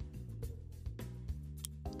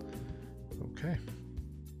 Okay.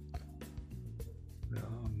 Now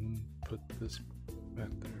put this back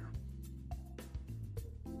there.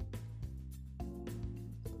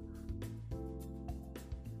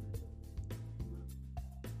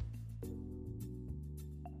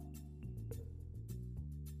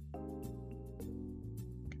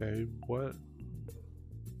 Okay, what?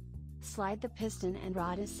 Slide the piston and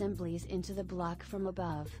rod assemblies into the block from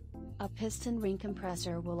above. A piston ring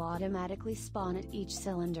compressor will automatically spawn at each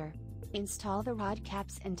cylinder. Install the rod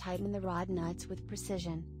caps and tighten the rod nuts with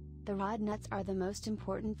precision. The rod nuts are the most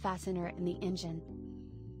important fastener in the engine.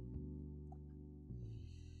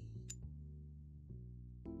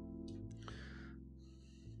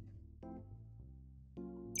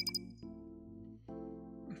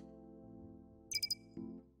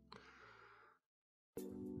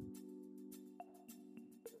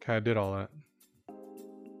 Okay, I did all that.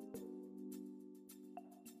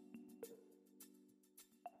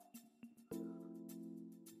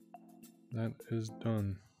 That is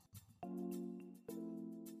done.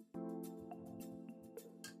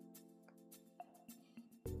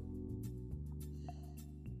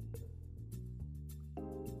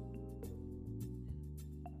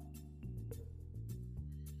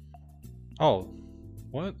 Oh,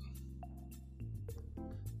 what?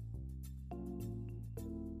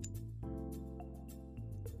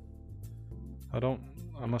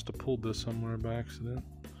 I must have pulled this somewhere by accident.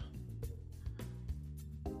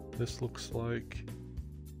 This looks like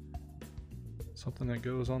something that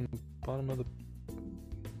goes on the bottom of the...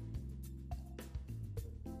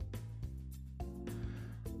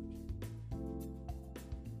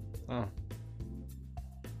 Oh.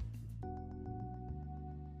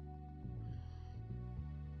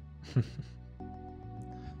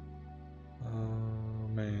 Oh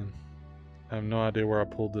man. I have no idea where I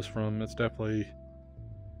pulled this from. It's definitely...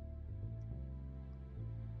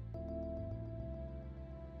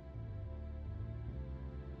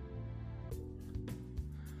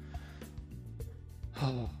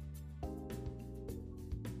 Oh.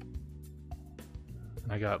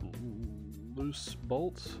 I got loose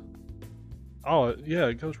bolts. Oh, yeah,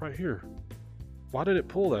 it goes right here. Why did it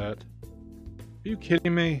pull that? Are you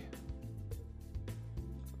kidding me?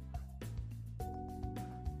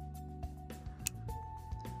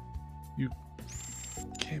 You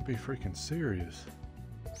can't be freaking serious.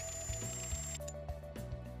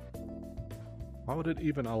 Why would it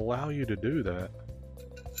even allow you to do that?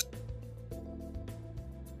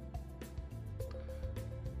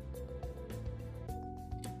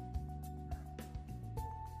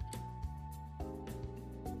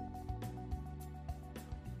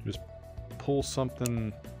 Just pull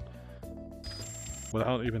something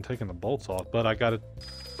without even taking the bolts off, but I gotta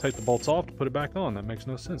take the bolts off to put it back on. That makes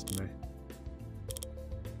no sense to me.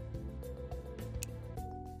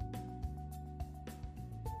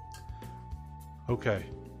 Okay,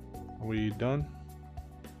 are we done?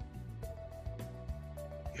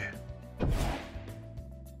 Yeah.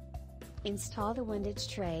 Install the windage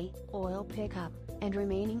tray, oil pickup, and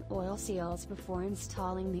remaining oil seals before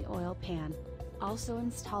installing the oil pan. Also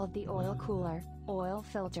install the oil cooler, oil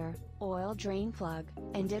filter, oil drain plug,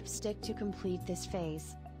 and dipstick to complete this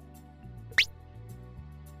phase.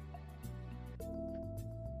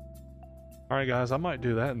 Alright guys, I might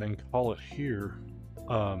do that and then call it here.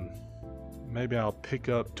 Maybe I'll pick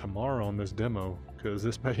up tomorrow on this demo, because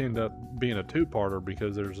this may end up being a two-parter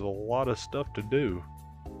because there's a lot of stuff to do.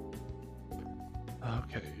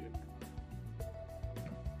 Okay.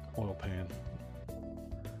 Oil pan.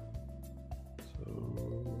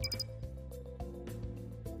 So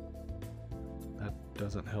that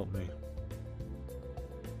doesn't help me.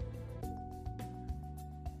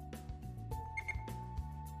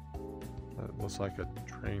 That looks like a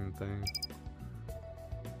train thing.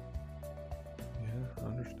 Yeah, I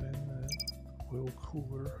understand that. Oil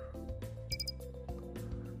cooler.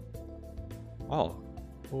 Oh,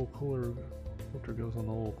 oil cooler filter goes on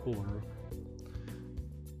the oil cooler.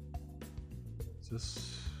 Is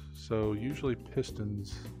this so? Usually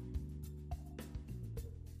pistons.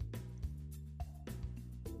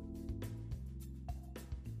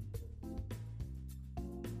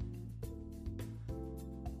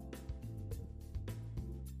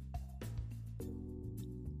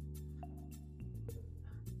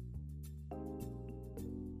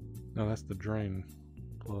 No, that's the drain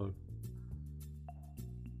plug.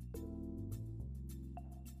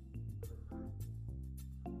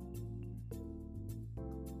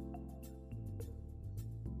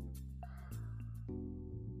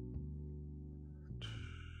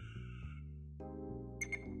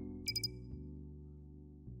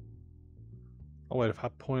 Oh wait, if I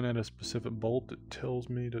point at a specific bolt, it tells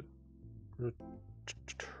me to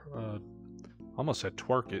I almost said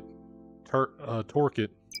twerk it. Torque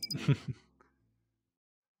it.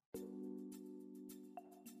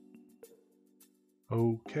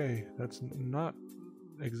 Okay, that's not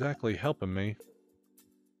exactly helping me.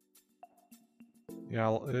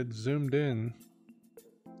 Yeah, it zoomed in.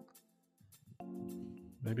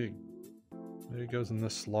 Maybe it goes in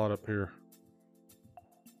this slot up here.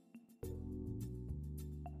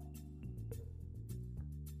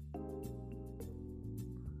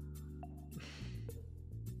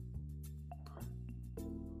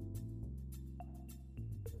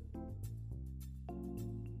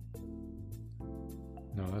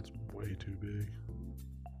 No, that's way too big.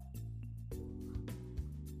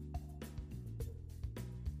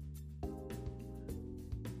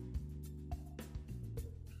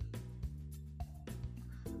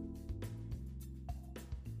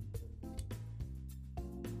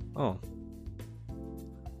 Oh.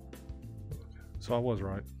 So I was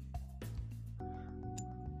right.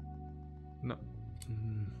 No.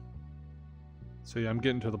 See, I'm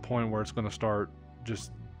getting to the point where it's going to start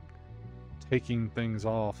just taking things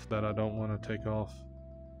off that I don't want to take off.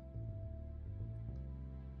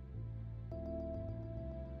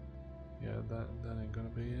 Yeah, that ain't gonna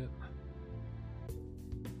be it.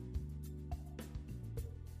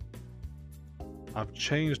 I've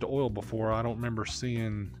changed oil before. I don't remember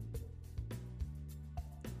seeing.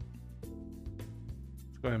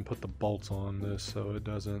 Let's go ahead and put the bolts on this so it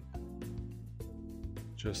doesn't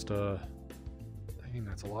just dang,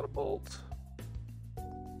 that's a lot of bolts. Is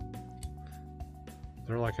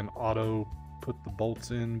there like an auto put the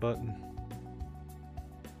bolts in button?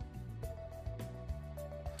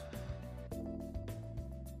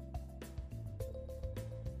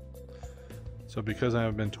 So because I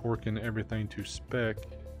have been torquing everything to spec,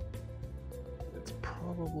 it's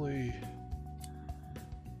probably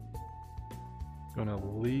gonna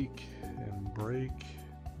leak and break.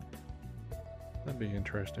 That'd be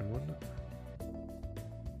interesting, wouldn't it?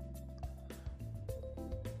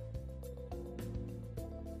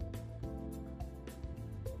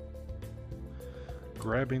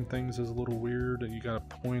 Grabbing things is a little weird. You gotta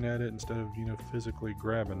point at it instead of, you know, physically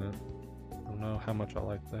grabbing it. I don't know how much I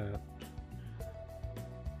like that.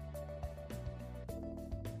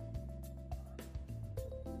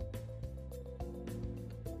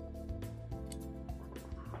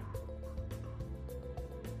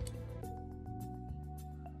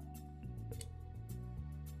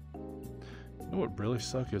 You know what would really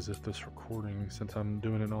suck is if this recording, since I'm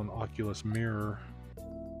doing it on Oculus Mirror,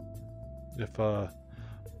 if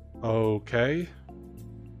okay.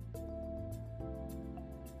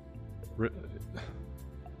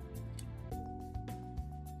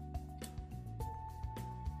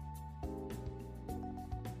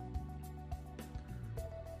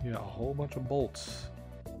 Yeah, a whole bunch of bolts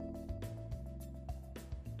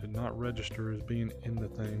did not register as being in the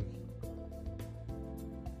thing.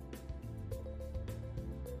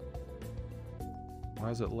 Why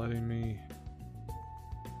is it letting me?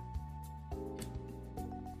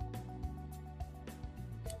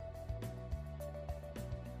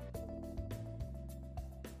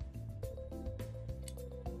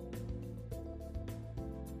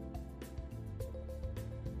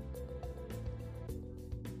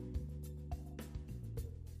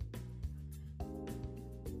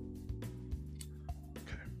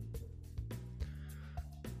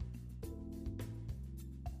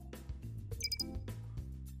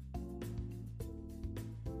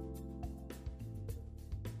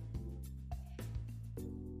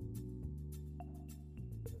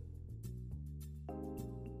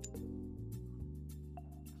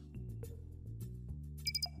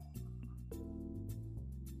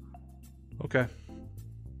 Okay.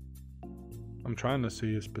 I'm trying to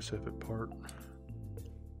see a specific part.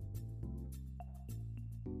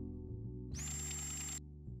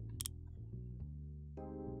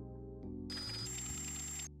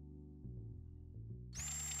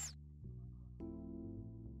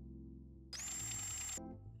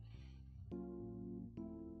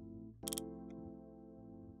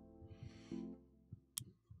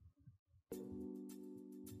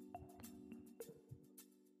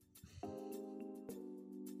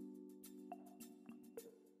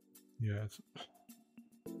 Yeah,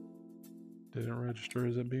 it didn't register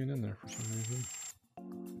as it being in there for some reason.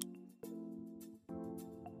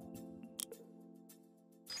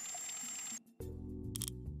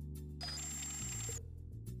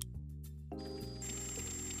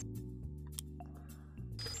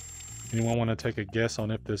 Anyone want to take a guess on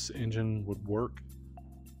if this engine would work?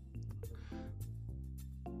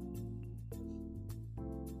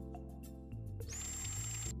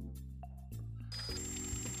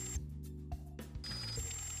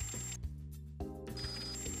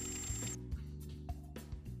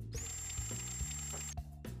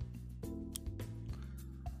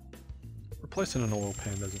 Replacing an oil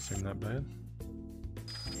pan doesn't seem that bad.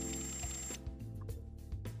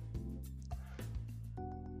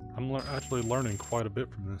 I'm actually learning quite a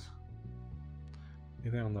bit from this.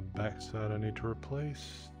 Anything on the back side I need to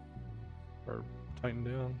replace? Or tighten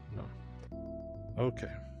down? No.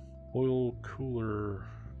 Okay. Oil cooler.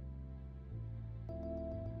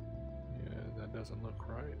 Yeah, that doesn't look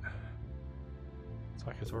right. It's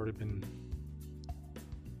like it's already been...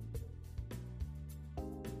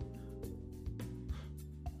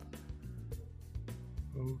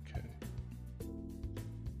 Okay.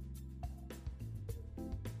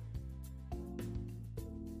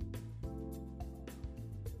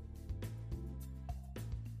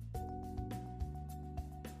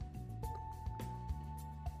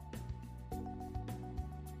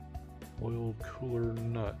 Oil cooler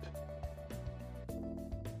nut.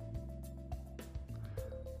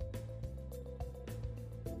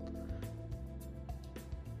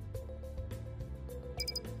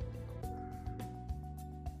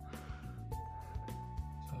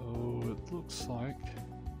 So it looks like,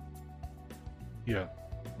 yeah,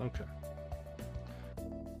 okay.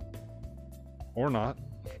 Or not.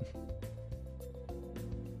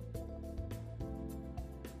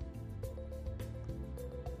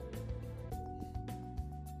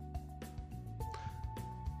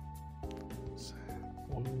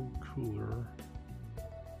 Oil cooler.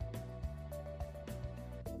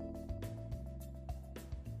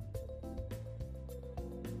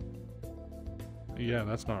 Yeah,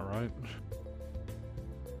 that's not right.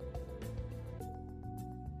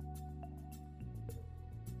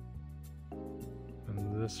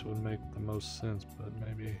 And this would make the most sense, but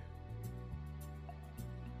maybe...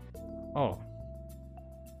 Oh.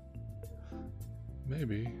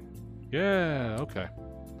 Maybe. Yeah, okay.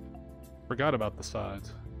 Forgot about the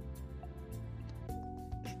sides.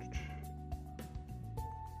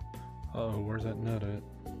 Uh-oh, where's that nut at?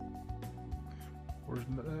 Where's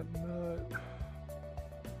that nut?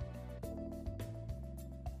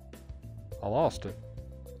 I lost it.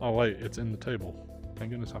 Oh wait, it's in the table. Thank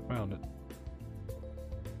goodness I found it.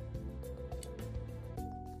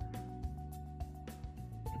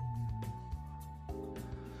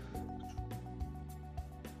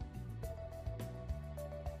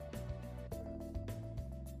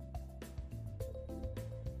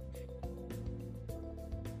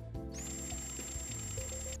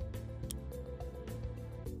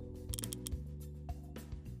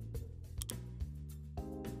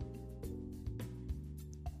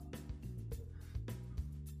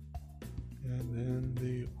 And then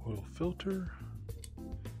the oil filter.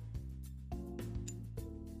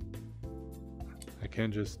 I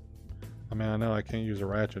can't just, I mean, I know I can't use a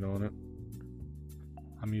ratchet on it.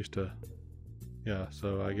 I'm used to, yeah,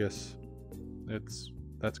 so I guess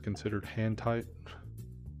that's considered hand tight.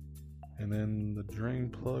 And then the drain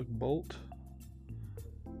plug bolt.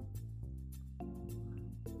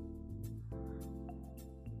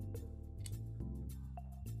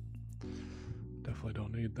 Definitely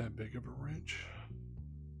don't need that big of a wrench.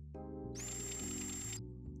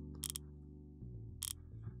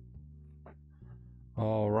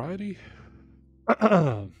 Alrighty.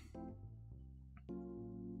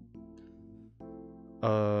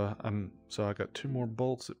 So I got 2 more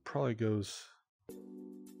bolts. It probably goes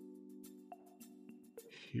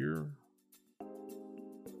here.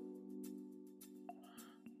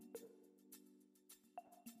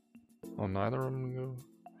 Oh, neither of them go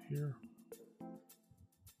here.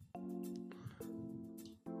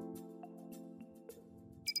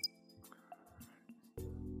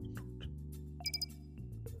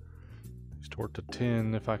 Toward to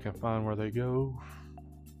 10 if I can find where they go.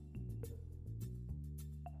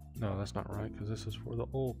 No, that's not right, because this is for the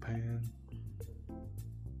oil pan.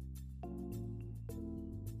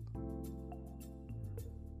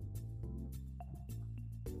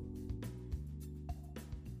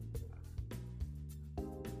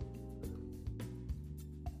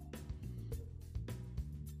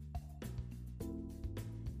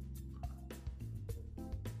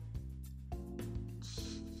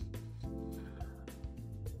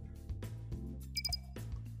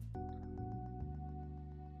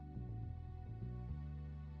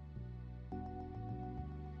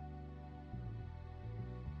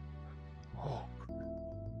 Oh,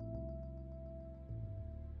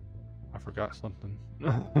 I forgot something.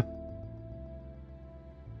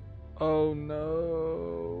 Oh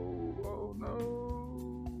no! Oh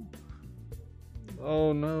no!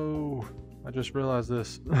 Oh no! I just realized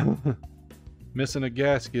this. Missing a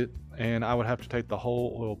gasket, and I would have to take the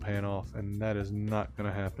whole oil pan off, and that is not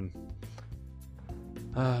gonna happen.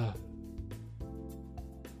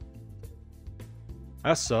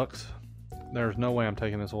 That sucks. There's no way I'm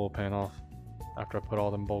taking this oil pan off after I put all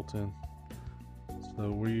them bolts in.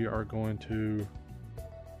 So we are going to,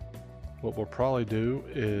 what we'll probably do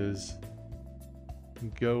is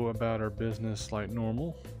go about our business like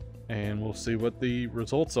normal, and we'll see what the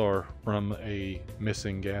results are from a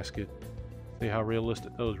missing gasket. See how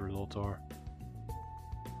realistic those results are.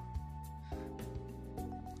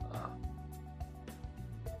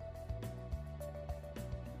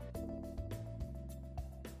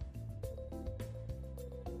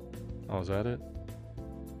 Oh, is that it?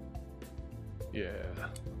 Yeah,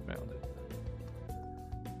 found it.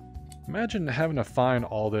 Imagine having to find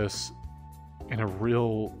all this in a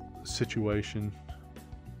real situation.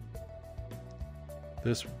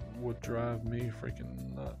 This would drive me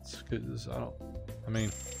freaking nuts, because I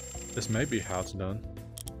mean, this may be how it's done.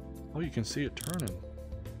 Oh, you can see it turning.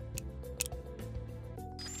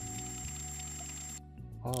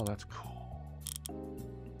 Oh, that's cool.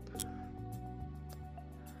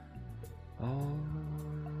 Alright.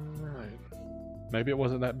 Maybe it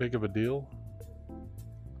wasn't that big of a deal,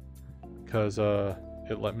 because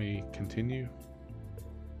it let me continue.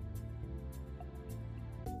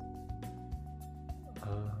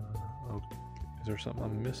 Is there something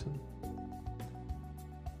I'm missing?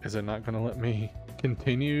 Is it not going to let me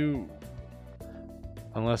continue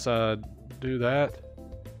unless I do that?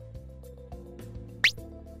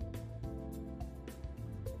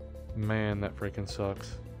 Man, that freaking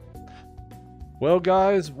sucks. Well,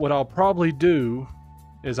 guys, what I'll probably do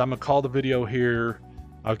is I'm going to call the video here.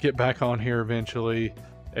 I'll get back on here eventually,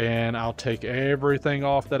 and I'll take everything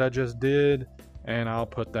off that I just did, and I'll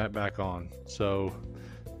put that back on. So,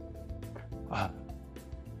 it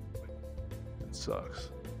sucks.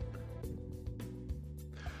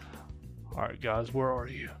 Alright, guys, where are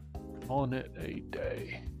you? Calling it a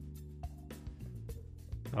day.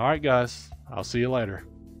 Alright, guys, I'll see you later.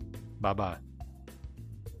 Bye-bye.